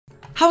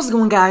How's it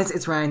going, guys?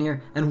 It's Ryan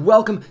here, and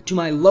welcome to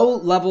my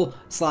low-level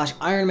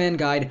 / Iron Man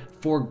guide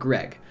for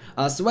Greg.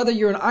 So whether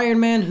you're an Iron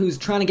Man who's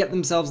trying to get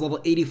themselves level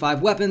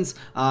 85 weapons,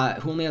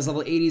 who only has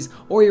level 80s,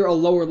 or you're a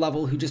lower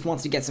level who just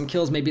wants to get some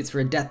kills, maybe it's for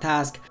a death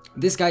task,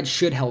 this guide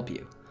should help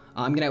you.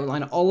 I'm going to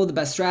outline all of the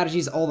best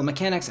strategies, all the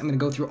mechanics. I'm going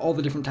to go through all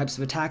the different types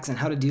of attacks and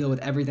how to deal with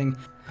everything.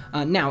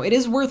 Now, it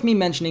is worth me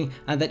mentioning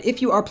that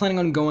if you are planning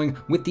on going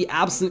with the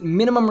absolute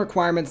minimum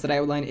requirements that I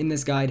outline in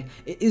this guide,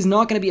 it is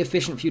not going to be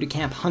efficient for you to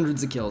camp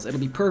hundreds of kills. It'll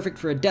be perfect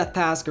for a death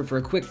task or for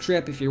a quick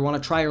trip if you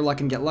want to try your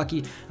luck and get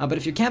lucky, but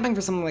if you're camping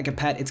for something like a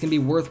pet, it's going to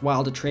be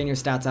worthwhile to train your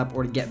stats up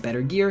or to get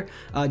better gear,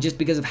 just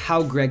because of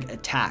how Greg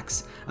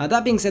attacks.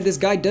 That being said, this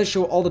guide does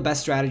show all the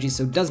best strategies,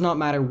 so it does not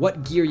matter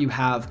what gear you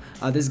have,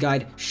 this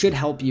guide should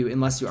help you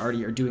unless you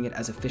already are doing it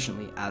as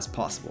efficiently as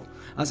possible.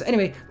 So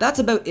anyway, that's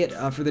about it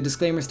for the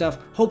disclaimer stuff.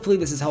 Hopefully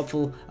this is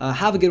helpful.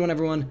 Have a good one,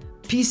 everyone.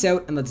 Peace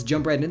out, and let's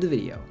jump right into the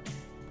video.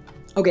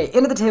 Okay,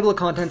 into the table of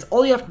contents,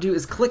 all you have to do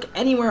is click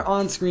anywhere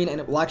on screen and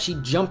it will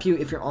actually jump you.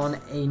 If you're on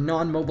a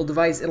non-mobile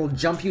device, it'll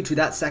jump you to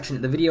that section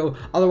of the video.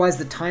 Otherwise,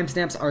 the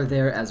timestamps are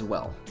there as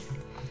well.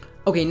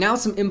 Okay, now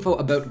some info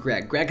about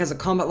Greg. Greg has a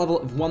combat level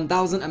of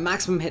 1000, a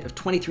maximum hit of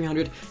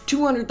 2300,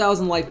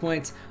 200,000 life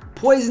points.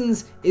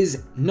 Poisons,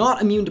 is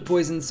not immune to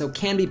poison, so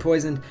can be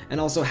poisoned,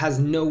 and also has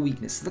no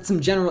weakness. So that's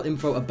some general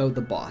info about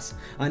the boss.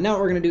 Now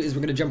what we're going to do is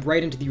we're going to jump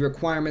right into the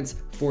requirements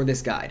for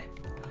this guide.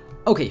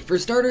 Okay, for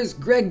starters,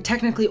 Greg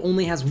technically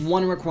only has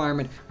one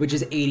requirement, which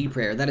is 80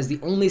 prayer. That is the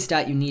only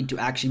stat you need to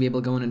actually be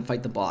able to go in and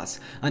fight the boss.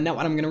 Now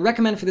what I'm going to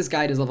recommend for this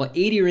guide is level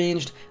 80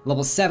 ranged,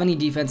 level 70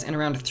 defense, and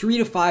around 3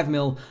 to 5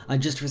 mil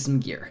just for some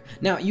gear.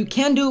 Now you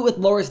can do it with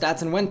lower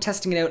stats, and when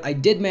testing it out, I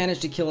did manage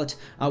to kill it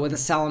with a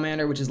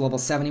salamander, which is level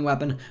 70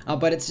 weapon,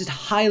 but it's just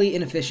highly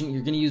inefficient.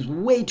 You're going to use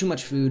way too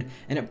much food,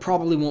 and it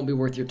probably won't be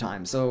worth your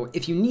time. So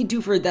if you need to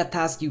for a death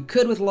task, you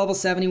could with a level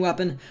 70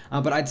 weapon,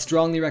 but I'd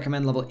strongly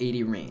recommend level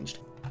 80 ranged.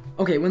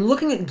 Okay, when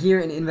looking at gear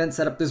and invent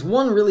setup, there's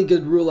one really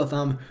good rule of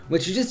thumb,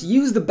 which is just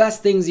use the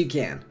best things you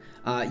can.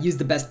 Use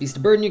the best beast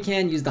of burden you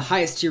can, use the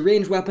highest tier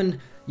range weapon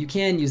you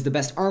can, use the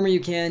best armor you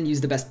can, use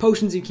the best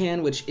potions you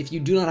can, which if you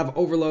do not have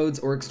overloads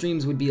or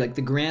extremes would be like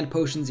the grand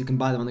potions. You can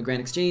buy them on the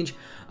grand exchange,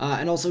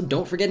 and also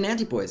don't forget an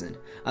anti-poison.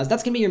 So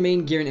that's going to be your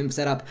main gear and imp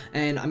setup,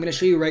 and I'm going to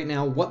show you right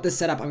now what the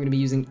setup I'm going to be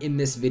using in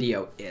this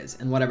video is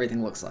and what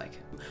everything looks like.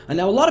 And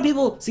now a lot of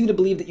people seem to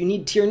believe that you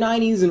need tier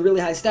 90s and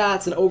really high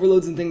stats and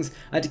overloads and things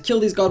to kill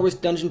these God Wars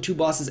Dungeon 2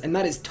 bosses, and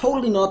that is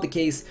totally not the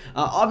case.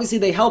 Obviously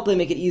they help, they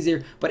make it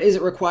easier, but is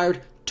it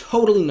required?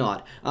 Totally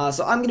not.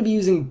 So I'm going to be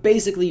using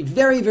basically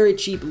very, very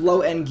cheap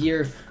low-end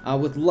gear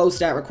with low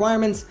stat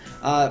requirements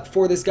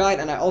for this guide,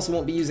 and I also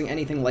won't be using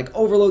anything like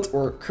overloads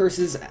or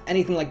curses,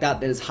 anything like that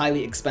that is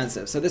highly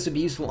expensive. So this would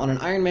be useful on an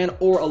Iron Man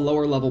or a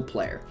lower level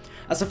player.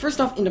 So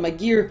first off, into my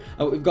gear,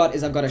 what we've got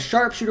is I've got a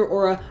sharpshooter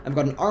aura, I've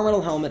got an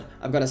armored helmet,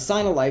 I've got a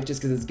sign of life just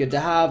because it's good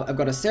to have, I've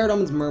got a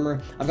Saradomin's murmur,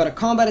 I've got a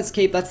combatant's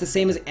cape. That's the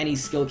same as any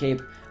skill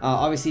cape.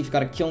 Obviously if you've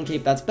got a killing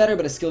cape that's better,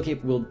 but a skill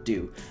cape will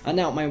do.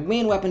 Now my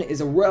main weapon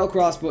is a royal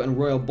crossbow and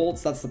royal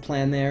bolts. That's the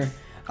plan there.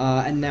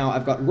 And now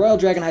I've got Royal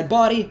Dragonhide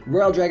Body,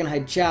 Royal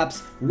Dragonhide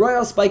Chaps,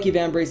 Royal Spiky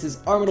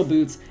Vambraces, Armatal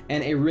Boots,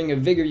 and a Ring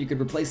of Vigor. You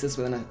could replace this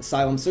with an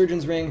Asylum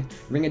Surgeon's Ring,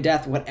 Ring of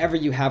Death, whatever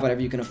you have, whatever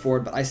you can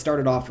afford, but I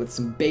started off with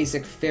some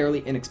basic, fairly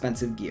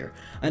inexpensive gear.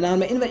 And now in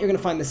my invent you're going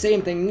to find the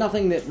same thing,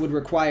 nothing that would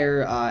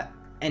require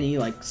any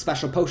like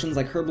special potions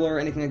like Herbal or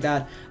anything like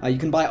that. You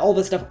can buy all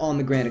this stuff on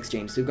the Grand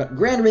Exchange. So we've got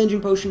Grand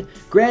Ranging Potion,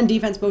 Grand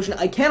Defense Potion.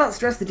 I cannot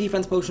stress the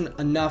Defense Potion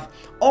enough.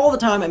 All the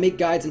time I make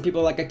guides and people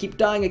are like, I keep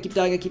dying, I keep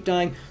dying, I keep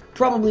dying.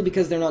 Probably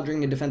because they're not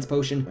drinking a defense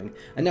potion.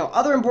 And now,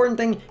 other important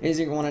thing is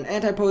you're going to want an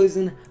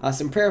anti-poison,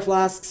 some prayer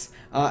flasks,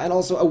 and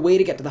also a way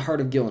to get to the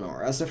Heart of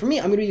Gillinor. So for me,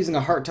 I'm going to be using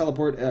a heart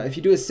teleport. If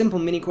you do a simple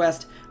mini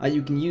quest,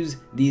 you can use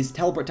these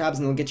teleport tabs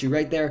and they'll get you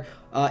right there.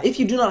 If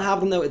you do not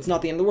have them though, it's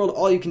not the end of the world.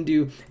 All you can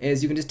do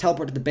is you can just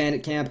teleport to the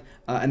bandit camp,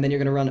 and then you're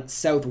going to run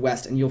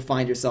southwest and you'll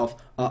find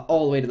yourself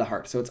all the way to the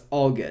heart. So it's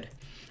all good.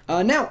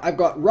 Now, I've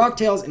got Rock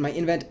Tails in my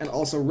invent and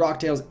also Rock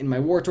Tails in my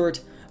War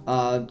Tort.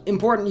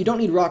 Important, you don't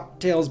need rock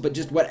tails, but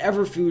just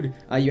whatever food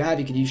you have.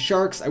 You could use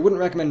sharks. I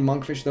wouldn't recommend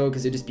monkfish though,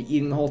 because you'd just be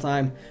eating the whole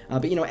time.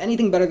 But you know,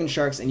 anything better than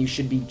sharks and you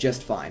should be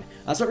just fine.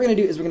 So what we're going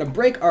to do is we're going to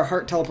break our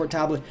heart teleport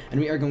tablet and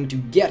we are going to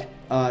get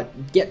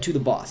to the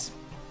boss.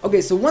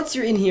 Okay, so once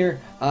you're in here,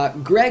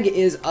 Greg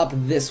is up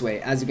this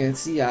way. As you can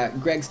see,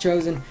 Greg's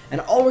chosen, and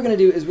all we're going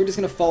to do is we're just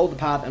going to follow the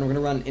path, and we're going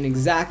to run in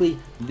exactly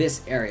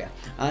this area.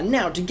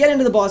 Now, to get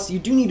into the boss, you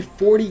do need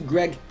 40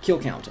 Greg kill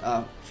count.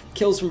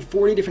 Kills from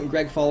 40 different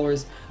Greg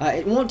followers.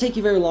 It won't take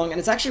you very long, and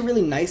it's actually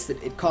really nice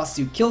that it costs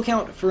you kill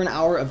count for an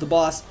hour of the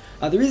boss.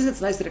 The reason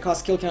it's nice that it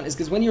costs kill count is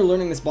because when you're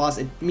learning this boss,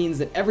 it means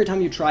that every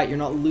time you try it, you're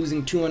not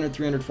losing 200,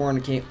 300,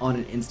 400k on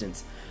an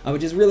instance,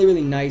 which is really,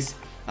 really nice.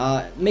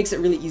 Makes it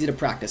really easy to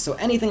practice. So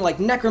anything like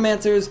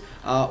necromancers,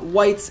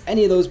 whites,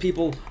 any of those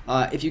people,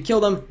 if you kill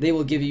them, they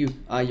will give you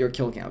your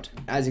kill count.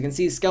 As you can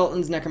see,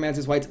 skeletons,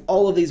 necromancers, wights,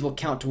 all of these will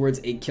count towards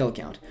a kill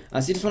count.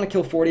 So you just want to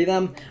kill 40 of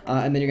them,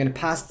 and then you're going to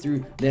pass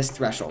through this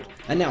threshold.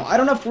 And now, I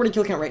don't have 40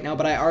 kill count right now,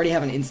 but I already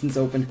have an instance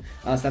open,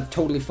 so that's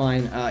totally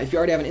fine. If you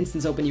already have an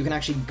instance open, you can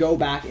actually go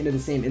back into the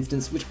same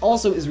instance, which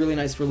also is really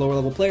nice for lower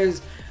level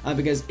players,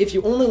 because if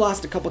you only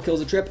lost a couple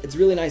kills a trip, it's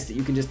really nice that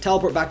you can just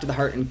teleport back to the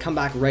heart and come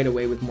back right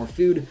away with more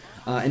food,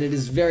 and it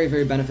is very,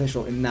 very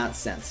beneficial in that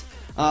sense.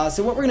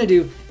 So what we're going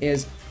to do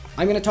is,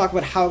 I'm going to talk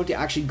about how to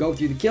actually go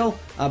through the kill,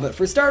 but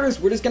for starters,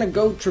 we're just going to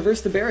go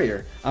traverse the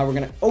barrier. We're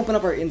going to open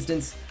up our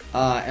instance,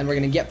 and we're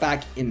going to get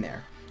back in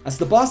there.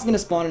 So the boss is going to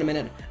spawn in a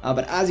minute,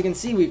 but as you can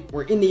see,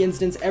 we're in the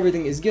instance,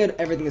 everything is good,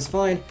 everything is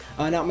fine.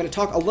 Now I'm going to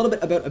talk a little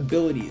bit about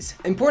abilities.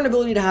 Important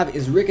ability to have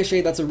is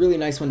Ricochet. That's a really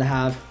nice one to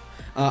have.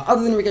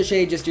 Other than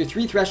Ricochet, just your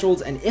 3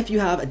 thresholds, and if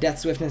you have a Death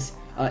Swiftness,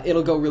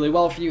 it'll go really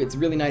well for you. It's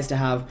really nice to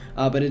have,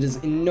 but it is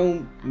in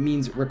no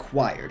means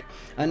required.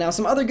 Now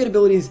some other good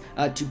abilities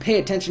to pay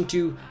attention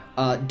to,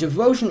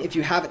 Devotion, if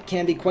you have it,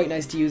 can be quite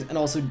nice to use, and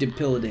also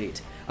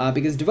Debilitate.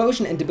 Because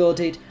Devotion and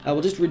Debilitate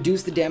will just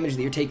reduce the damage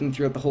that you're taking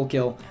throughout the whole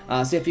kill.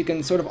 So if you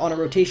can sort of on a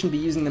rotation be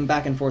using them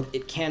back and forth,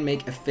 it can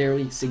make a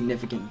fairly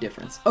significant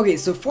difference. Okay,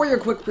 so for your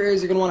quick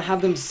prayers, you're going to want to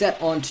have them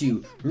set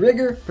onto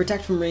Rigor,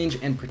 Protect from Range,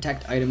 and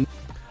Protect Item.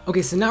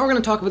 Okay, so now we're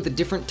going to talk about the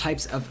different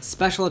types of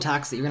special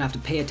attacks that you're going to have to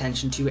pay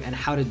attention to and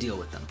how to deal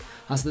with them.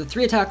 So the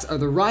 3 attacks are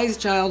the Rise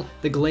Child,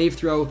 the Glaive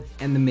Throw,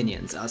 and the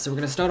Minions. So we're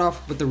going to start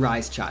off with the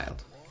Rise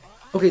Child.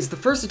 Okay, so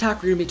the first attack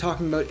we're going to be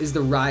talking about is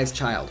the Rise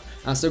Child.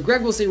 So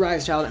Greg will say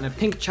Rise Child, and a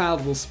pink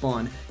child will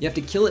spawn. You have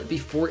to kill it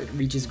before it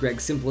reaches Greg,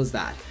 simple as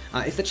that.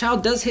 If the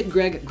child does hit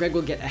Greg, Greg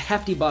will get a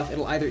hefty buff.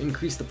 It'll either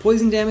increase the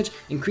poison damage,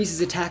 increase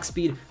his attack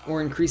speed,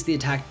 or increase the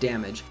attack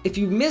damage. If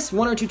you miss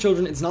 1 or 2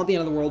 children, it's not the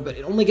end of the world, but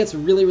it only gets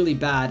really, really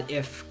bad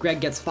if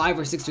Greg gets 5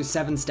 or 6 or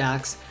 7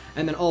 stacks,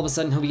 and then all of a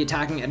sudden he'll be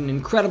attacking at an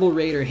incredible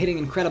rate or hitting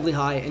incredibly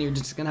high, and you're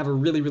just going to have a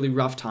really, really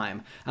rough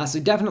time. So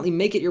definitely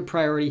make it your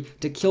priority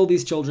to kill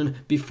these children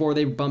before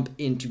they bump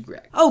into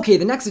Greg. Okay,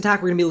 the next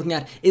attack we're going to be looking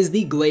at is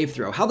the Glaive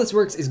Throw. How this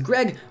works is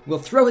Greg will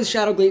throw his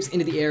Shadow Glaives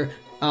into the air.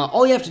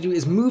 All you have to do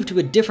is move to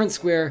a different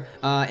square,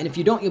 and if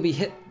you don't, you'll be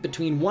hit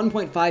between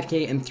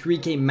 1.5k and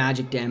 3k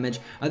magic damage.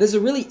 This is a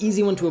really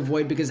easy one to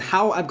avoid because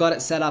how I've got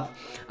it set up,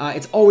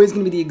 it's always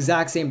going to be the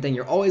exact same thing.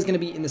 You're always going to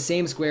be in the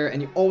same square,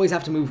 and you always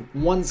have to move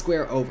 1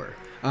 square over,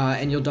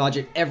 and you'll dodge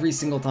it every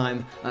single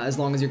time as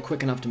long as you're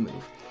quick enough to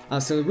move.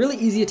 So a really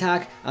easy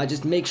attack,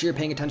 just make sure you're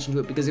paying attention to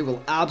it because it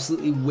will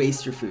absolutely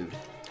waste your food.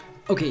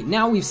 Okay,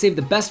 now we've saved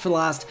the best for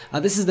last.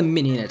 This is the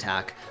Minion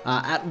attack.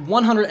 At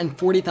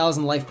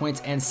 140,000 life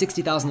points and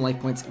 60,000 life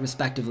points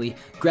respectively,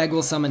 Greg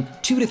will summon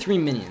 2 to 3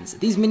 minions.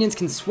 These minions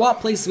can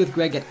swap places with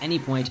Greg at any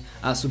point,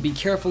 so be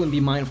careful and be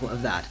mindful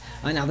of that.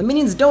 Now, the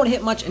minions don't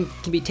hit much and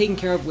can be taken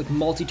care of with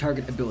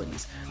multi-target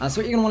abilities. So what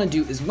you're going to want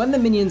to do is when the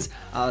minions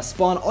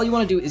spawn, all you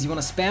want to do is you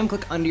want to spam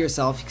click under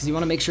yourself because you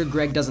want to make sure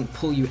Greg doesn't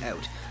pull you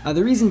out.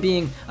 The reason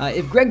being,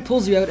 if Greg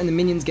pulls you out and the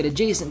minions get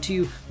adjacent to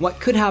you, what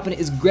could happen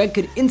is Greg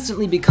could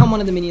instantly become one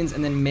of the minions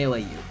and then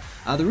melee you.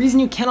 The reason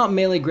you cannot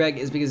melee Greg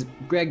is because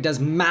Greg does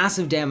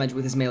massive damage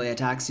with his melee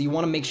attacks, so you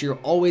want to make sure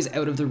you're always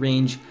out of the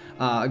range,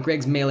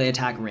 Greg's melee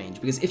attack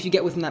range, because if you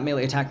get within that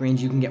melee attack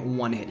range, you can get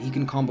 1 hit. He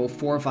can combo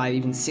 4 or 5,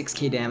 even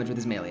 6k damage with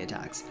his melee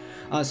attacks.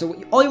 So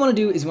all you want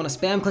to do is you want to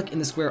spam click in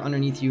the square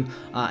underneath you,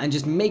 and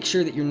just make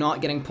sure that you're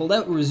not getting pulled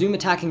out, resume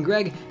attacking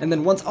Greg, and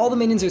then once all the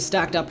minions are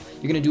stacked up,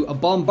 you're going to do a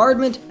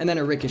bombardment and then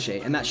a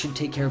ricochet, and that should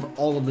take care of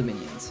all of the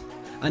minions.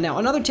 Now,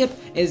 another tip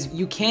is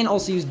you can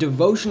also use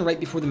Devotion right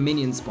before the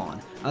minions spawn.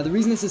 The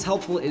reason this is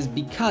helpful is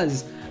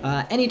because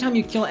anytime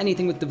you kill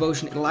anything with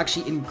Devotion, it'll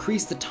actually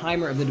increase the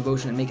timer of the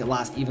Devotion and make it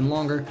last even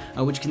longer,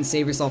 which can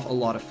save yourself a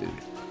lot of food.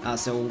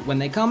 So when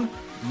they come,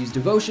 use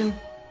Devotion,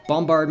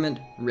 Bombardment,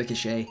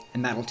 Ricochet,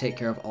 and that'll take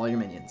care of all your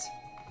minions.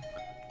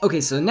 Okay,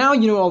 so now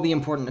you know all the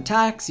important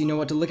attacks, you know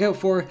what to look out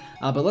for,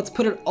 but let's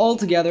put it all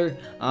together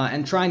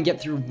and try and get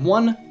through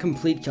 1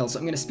 complete kill. So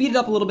I'm going to speed it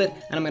up a little bit,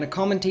 and I'm going to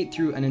commentate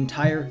through an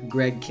entire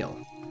Greg kill.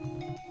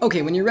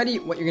 Okay, when you're ready,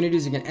 what you're going to do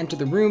is you're going to enter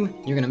the room,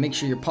 you're going to make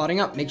sure you're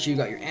potting up, make sure you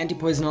got your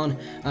anti-poison on,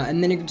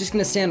 and then you're just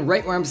going to stand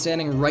right where I'm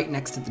standing, right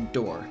next to the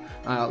door.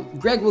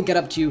 Greg will get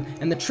up to you,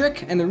 and the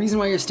trick and the reason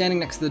why you're standing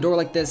next to the door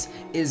like this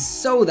is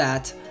so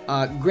that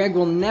Greg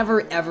will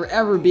never, ever,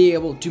 ever be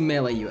able to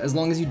melee you as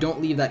long as you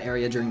don't leave that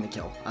area during the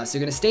kill. So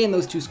you're going to stay in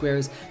those 2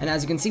 squares, and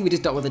as you can see, we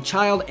just dealt with a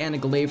child and a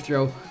glaive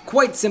throw.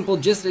 Quite simple,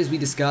 just as we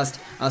discussed.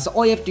 So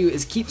all you have to do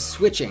is keep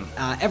switching.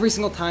 Every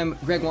single time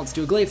Greg wants to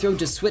do a glaive throw,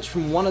 just switch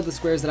from one of the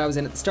squares that I was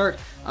in at the start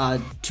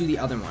to the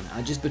other one,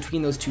 just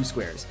between those 2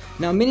 squares.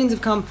 Now minions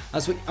have come,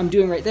 so what I'm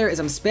doing right there is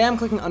I'm spam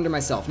clicking under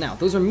myself. Now,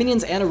 those are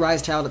minions and a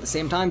rise child at the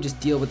same time, just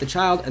deal with the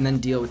child and then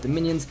deal with the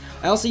minions.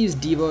 I also use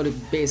Devo to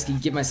basically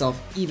give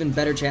myself even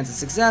better chance of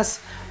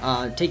success,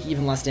 take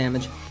even less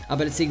damage.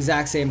 but it's the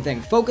exact same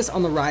thing. Focus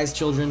on the Rise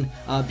Children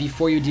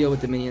before you deal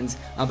with the minions,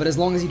 but as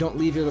long as you don't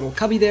leave your little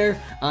cubby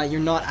there, you're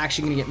not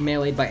actually going to get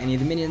meleeed by any of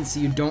the minions, so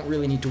you don't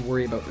really need to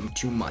worry about them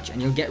too much,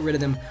 and you'll get rid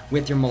of them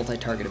with your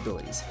multi-target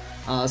abilities.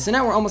 So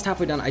now we're almost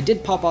halfway done. I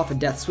did pop off a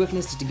Death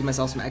Swiftness just to give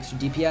myself some extra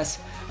DPS,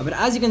 but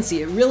as you can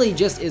see, it really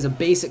just is a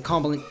basic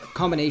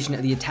combination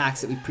of the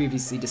attacks that we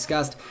previously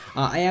discussed.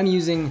 I am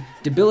using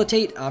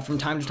Debilitate from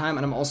time to time,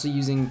 and I'm also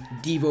using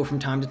Devo from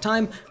time to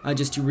time,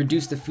 just to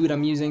reduce the food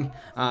I'm using.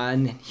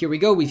 And here we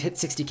go, we've hit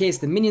 60k, so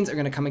the minions are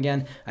going to come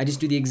again. I just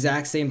do the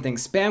exact same thing.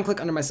 Spam click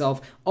under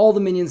myself, all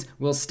the minions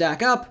will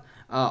stack up.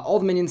 All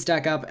the minions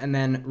stack up, and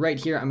then right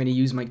here I'm going to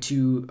use my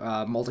 2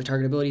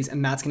 multi-target abilities,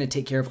 and that's going to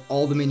take care of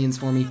all the minions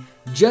for me,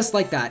 just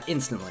like that,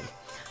 instantly.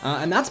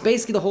 And that's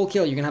basically the whole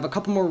kill. You're going to have a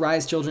couple more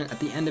Rise Children at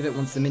the end of it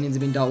once the minions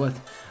have been dealt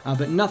with,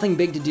 but nothing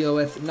big to deal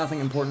with, nothing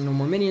important, no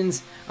more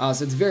minions, so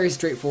it's very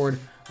straightforward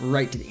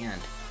right to the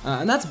end.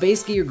 And that's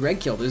basically your Greg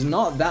kill. There's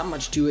not that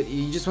much to it.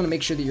 You just want to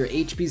make sure that your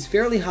HP is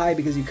fairly high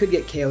because you could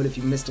get KO'd if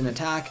you missed an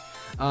attack.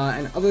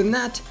 And other than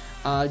that,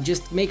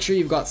 just make sure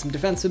you've got some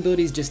defensive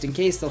abilities just in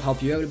case. They'll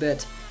help you out a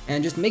bit.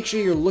 And just make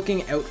sure you're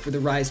looking out for the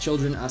Rise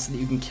Children so that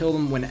you can kill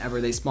them whenever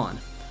they spawn.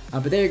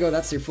 But there you go,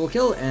 that's your full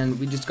kill, and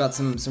we just got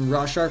some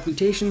raw shark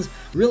lutations.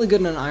 Really good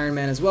on an Iron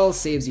Man as well,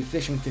 saves you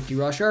fishing 50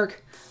 raw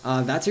shark.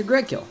 That's your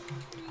Greg kill.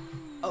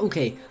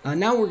 Okay,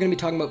 now we're going to be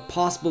talking about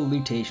possible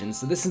lutations.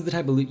 So this is the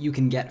type of loot you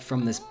can get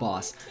from this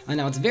boss.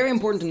 Now it's very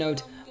important to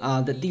note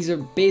that these are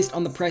based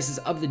on the prices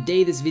of the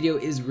day this video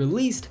is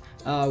released,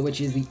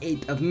 which is the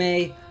 8th of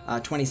May,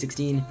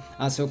 2016.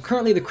 So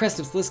currently the Crest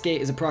of Sliske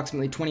is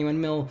approximately 21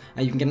 mil.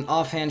 You can get an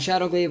offhand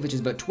Shadow Glaive, which is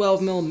about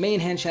 12 mil, main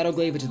hand Shadow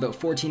Glaive, which is about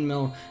 14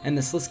 mil, and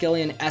the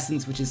Sliskelian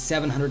Essence, which is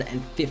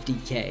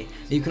 750k.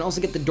 You can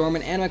also get the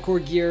Dormant Anima Core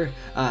gear,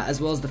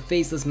 as well as the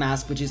Faceless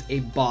Mask, which is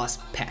a boss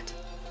pet.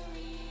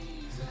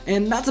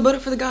 And that's about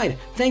it for the guide.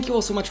 Thank you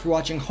all so much for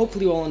watching.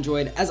 Hopefully you all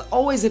enjoyed. As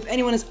always, if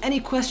anyone has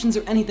any questions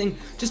or anything,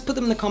 just put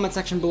them in the comment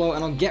section below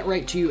and I'll get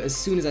right to you as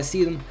soon as I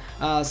see them.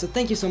 So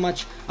thank you so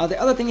much. The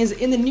other thing is,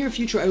 in the near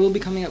future, I will be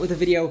coming out with a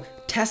video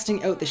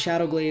testing out the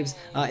Shadow Glaives.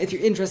 If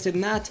you're interested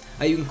in that,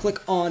 you can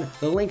click on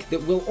the link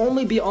that will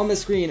only be on the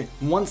screen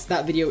once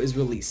that video is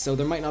released. So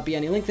there might not be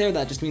any link there,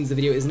 that just means the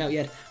video isn't out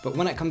yet, but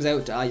when it comes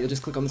out, you'll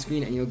just click on the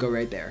screen and you'll go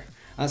right there.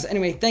 So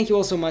anyway, thank you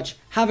all so much.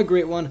 Have a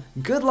great one.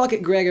 Good luck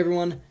at Greg,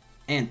 everyone.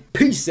 And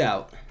peace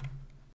out!